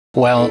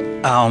Well,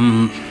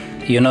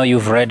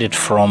 you've read it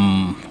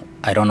from,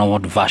 I don't know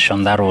what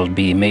version that will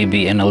be,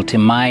 maybe NLT.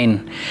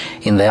 Mine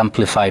in the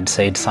Amplified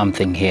said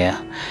something here.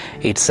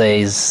 It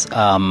says,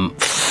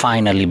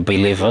 finally,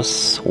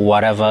 believers,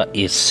 whatever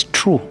is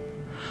true,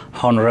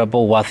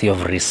 honorable, worthy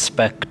of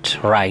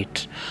respect,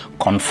 right,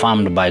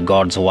 confirmed by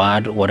God's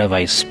word, whatever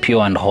is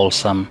pure and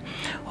wholesome,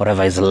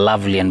 whatever is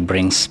lovely and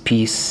brings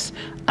peace,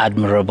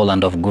 admirable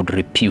and of good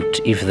repute,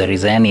 if there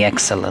is any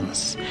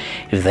excellence,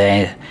 if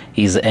there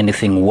is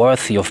anything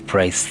worthy of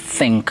praise,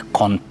 think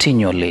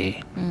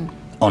continually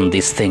on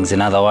these things.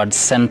 In other words,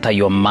 center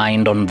your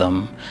mind on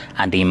them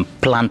and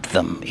implant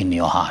them in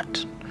your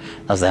heart.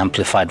 That's the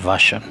Amplified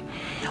version.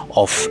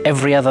 Of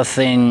every other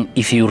thing,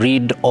 if you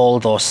read all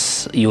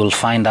those, you will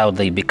find out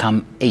they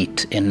become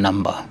 8 in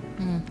number.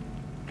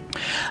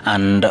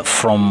 And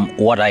from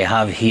what I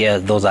have here,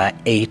 those are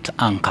 8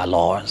 anchor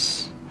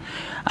laws.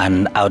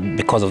 And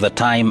because of the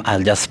time,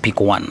 I'll just pick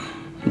one,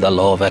 the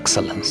law of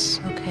excellence.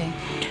 Okay.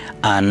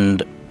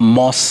 And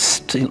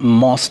most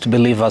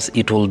believers,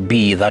 it will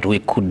be that we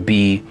could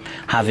be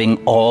having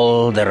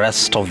all the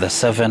rest of the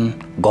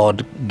 7,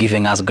 God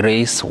giving us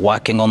grace,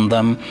 working on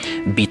them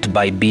bit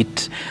by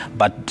bit.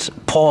 But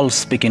Paul,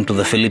 speaking to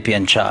the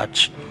Philippian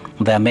church,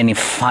 there are many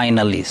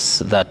finalists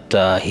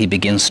that he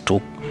begins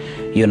to,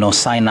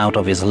 sign out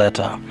of his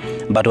letter.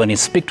 But when he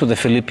speaks to the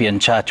Philippian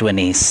church, when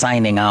he's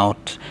signing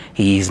out,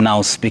 he is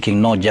now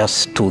speaking not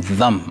just to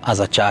them as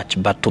a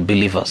church, but to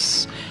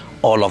believers,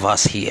 all of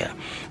us here.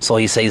 So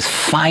he says,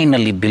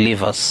 finally,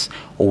 believers,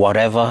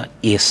 whatever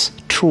is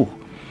true,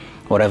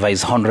 whatever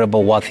is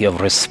honorable, worthy of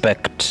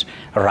respect,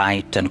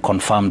 right, and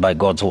confirmed by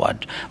God's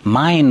word.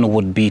 Mine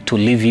would be to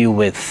leave you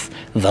with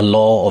the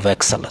law of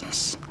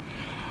excellence.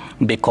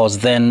 Because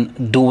then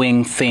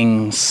doing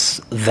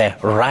things the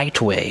right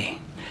way,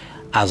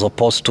 as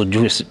opposed to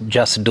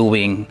just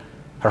doing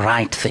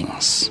right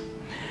things,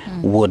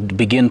 would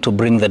begin to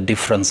bring the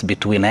difference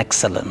between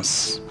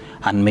excellence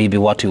and maybe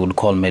what you would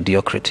call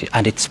mediocrity.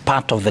 And it's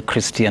part of the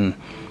Christian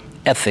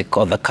ethic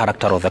or the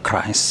character of the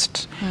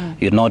Christ.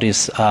 You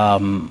notice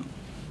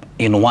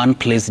in one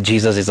place,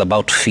 Jesus is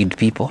about to feed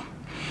people,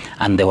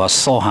 and they were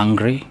so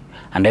hungry,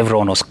 and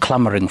everyone was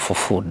clamoring for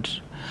food.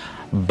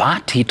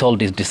 But he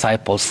told his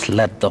disciples,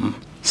 let them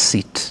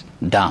sit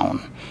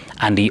down.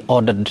 And he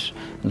ordered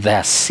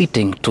their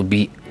sitting to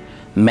be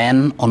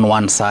men on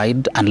one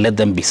side and let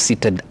them be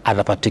seated at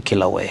a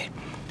particular way.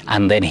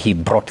 And then he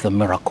brought the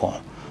miracle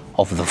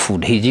of the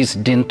food. He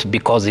just didn't,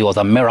 because he was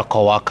a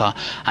miracle worker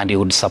and he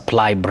would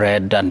supply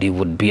bread and he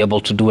would be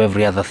able to do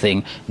every other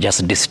thing,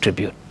 just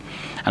distribute.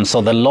 And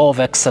so the law of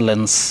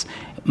excellence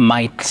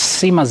might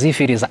seem as if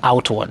it is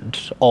outward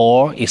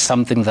or is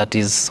something that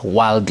is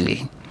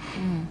worldly,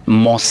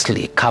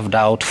 mostly carved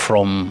out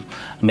from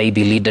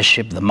maybe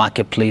leadership, the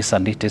marketplace,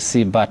 and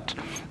etc. But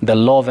the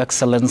law of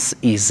excellence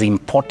is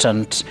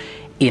important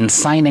in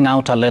signing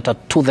out a letter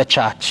to the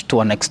church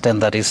to an extent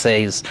that it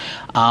says,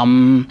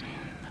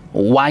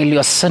 while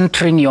you're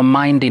centering your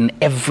mind in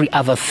every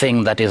other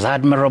thing that is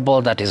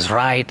admirable, that is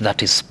right,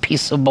 that is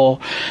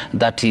peaceable,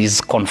 that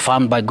is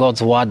confirmed by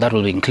God's word, that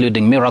will be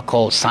including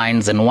miracles,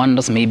 signs and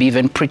wonders, maybe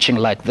even preaching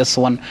like this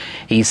one,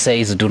 he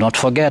says, do not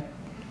forget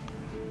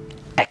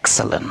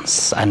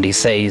excellence. And he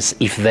says,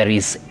 if there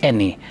is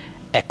any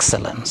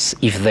excellence,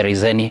 if there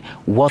is any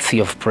worthy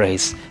of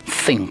praise,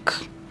 think.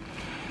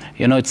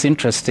 It's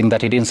interesting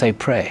that he didn't say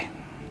pray.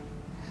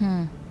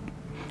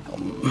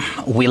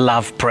 We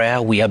love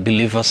prayer, we are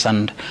believers,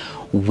 and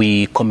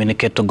we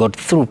communicate to God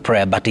through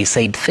prayer, but he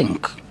said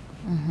think.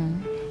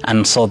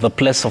 And so the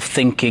place of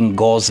thinking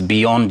goes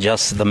beyond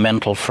just the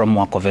mental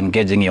framework of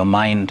engaging your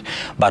mind,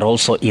 but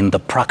also in the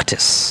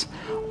practice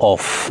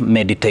of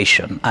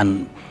meditation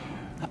and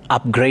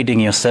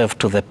upgrading yourself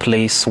to the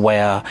place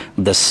where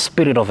the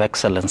spirit of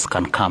excellence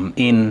can come.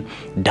 In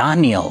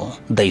Daniel,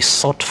 they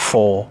sought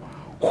for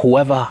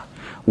whoever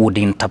would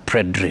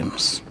interpret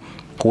dreams,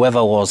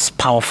 whoever was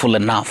powerful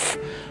enough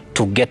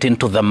to get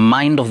into the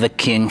mind of the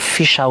king,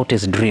 fish out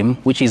his dream,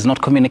 which is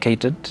not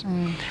communicated,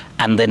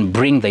 and then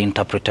bring the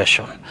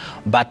interpretation.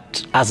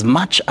 But as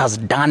much as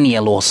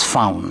Daniel was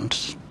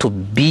found to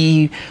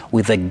be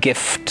with a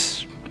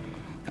gift,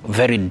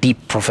 very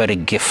deep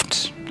prophetic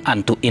gift,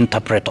 and to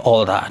interpret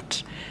all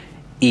that,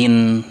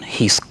 in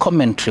his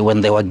commentary,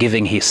 when they were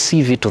giving his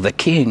CV to the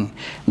king,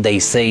 they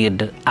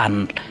said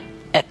an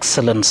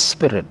excellent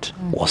spirit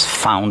was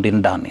found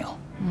in Daniel.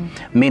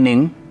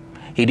 Meaning,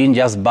 he didn't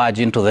just barge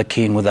into the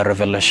king with a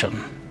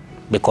revelation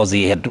because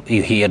he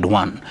had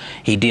won.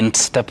 He didn't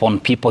step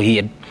on people. He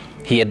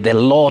had the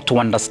law to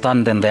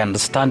understand and the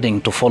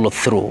understanding to follow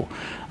through.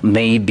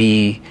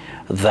 Maybe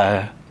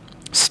the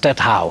state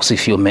house,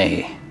 if you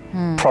may,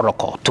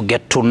 protocol to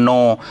get to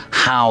know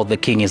how the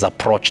king is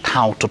approached,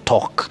 how to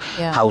talk,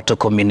 how to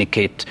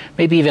communicate,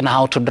 maybe even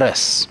how to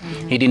dress.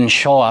 He didn't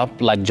show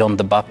up like John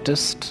the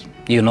Baptist.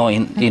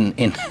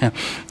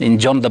 In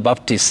John the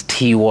Baptist,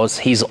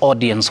 his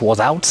audience was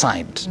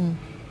outside,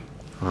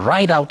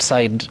 right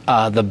outside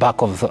the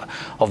back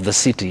of the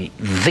city.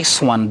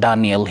 This one,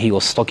 Daniel, he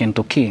was talking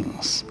to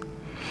kings.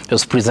 He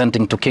was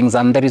presenting to kings,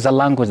 and there is a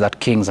language that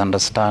kings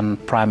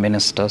understand, prime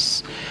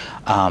ministers,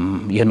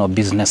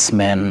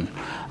 businessmen,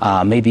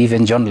 maybe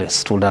even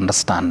journalists would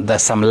understand.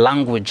 There's some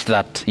language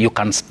that you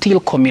can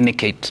still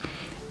communicate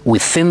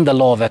within the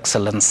law of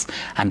excellence,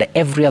 and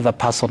every other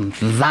person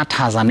that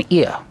has an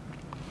ear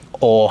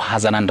or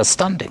has an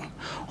understanding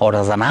or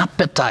has an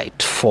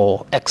appetite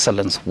for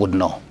excellence would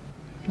know.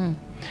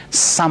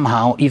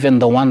 Somehow, even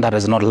the one that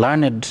is not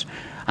learned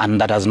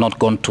and that has not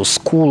gone to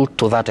school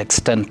to that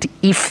extent,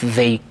 if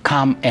they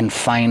come and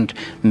find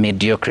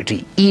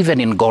mediocrity, even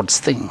in God's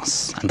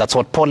things, and that's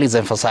what Paul is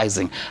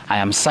emphasizing. I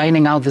am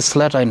signing out this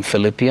letter in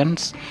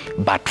Philippians,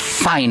 but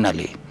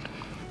finally,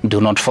 do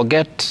not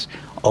forget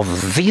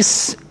of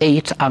these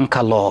 8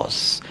 anchor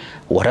laws.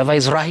 Whatever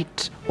is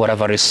right,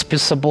 whatever is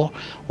peaceable,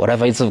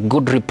 whatever is of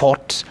good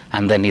report,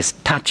 and then he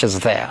touches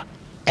there,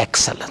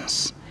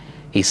 excellence.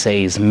 He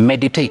says,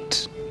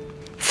 meditate,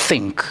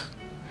 think.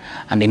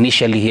 And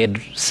initially he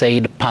had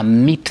said,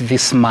 permit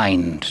this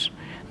mind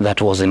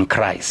that was in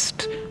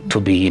Christ to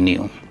be in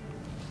you.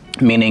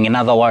 Meaning, in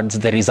other words,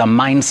 there is a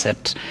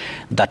mindset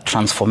that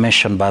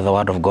transformation by the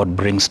word of God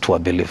brings to a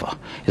believer.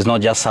 It's not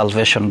just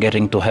salvation,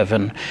 getting to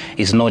heaven.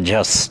 It's not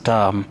just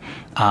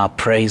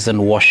praise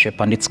and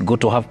worship. And it's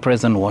good to have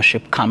praise and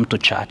worship, come to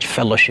church,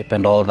 fellowship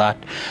and all that.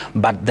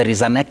 But there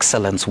is an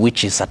excellence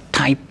which is a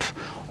type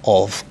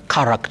of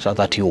character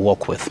that you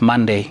walk with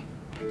Monday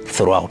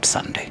throughout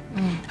Sunday.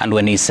 And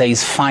when he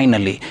says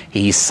finally,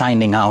 he is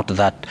signing out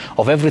that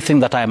of everything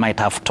that I might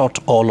have taught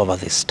all over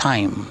this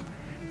time,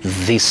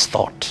 this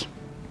thought,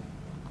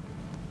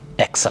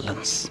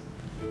 excellence,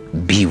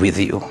 be with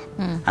you.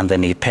 And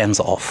then he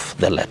pens off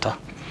the letter.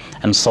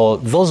 And so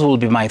those will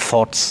be my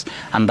thoughts,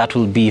 and that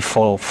will be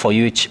for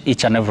you,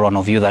 each and every one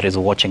of you that is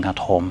watching at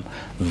home,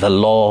 the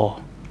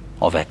law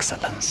of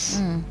excellence.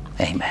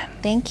 Amen.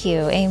 Thank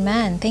you.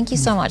 Amen. Thank you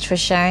so much for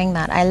sharing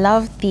that. I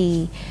love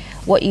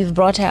what you've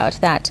brought out,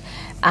 that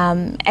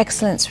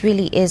excellence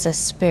really is a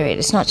spirit.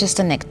 It's not just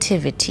an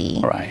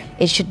activity. Right.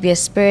 It should be a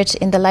spirit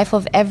in the life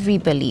of every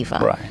believer.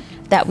 Right.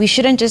 That we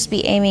shouldn't just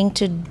be aiming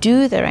to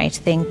do the right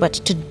thing, but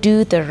to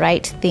do the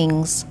right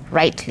things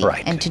rightly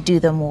and to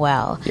do them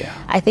well. Yeah.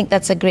 I think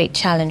that's a great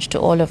challenge to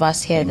all of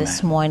us here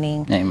this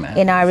morning. Amen.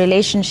 In our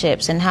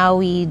relationships and how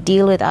we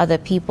deal with other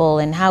people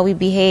and how we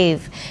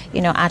behave,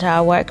 at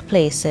our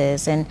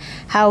workplaces, and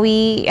how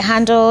we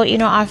handle,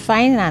 our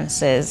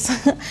finances,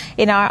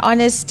 in our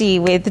honesty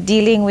with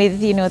dealing with,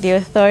 the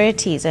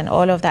authorities and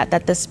all of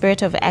that the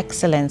spirit of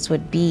excellence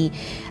would be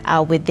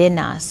within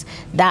us.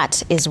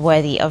 That is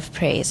worthy of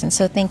praise. And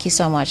so thank you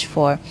so much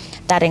for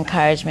that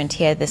encouragement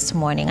here this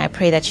morning. I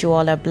pray that you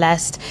all are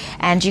blessed,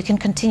 and you can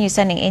continue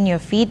sending in your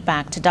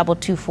feedback to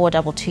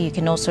 22422. You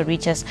can also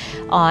reach us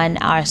on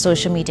our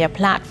social media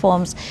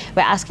platforms.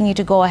 We're asking you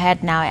to go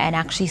ahead now and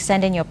actually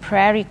send in your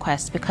prayer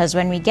requests, because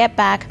when we get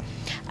back,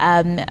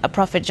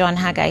 Prophet John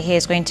Haggai here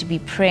is going to be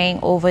praying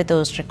over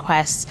those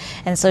requests.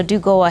 And so do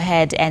go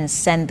ahead and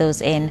send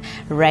those in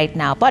right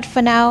now. But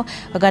for now,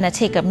 we're going to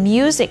take a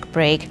music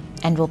break,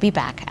 and we'll be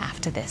back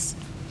after this.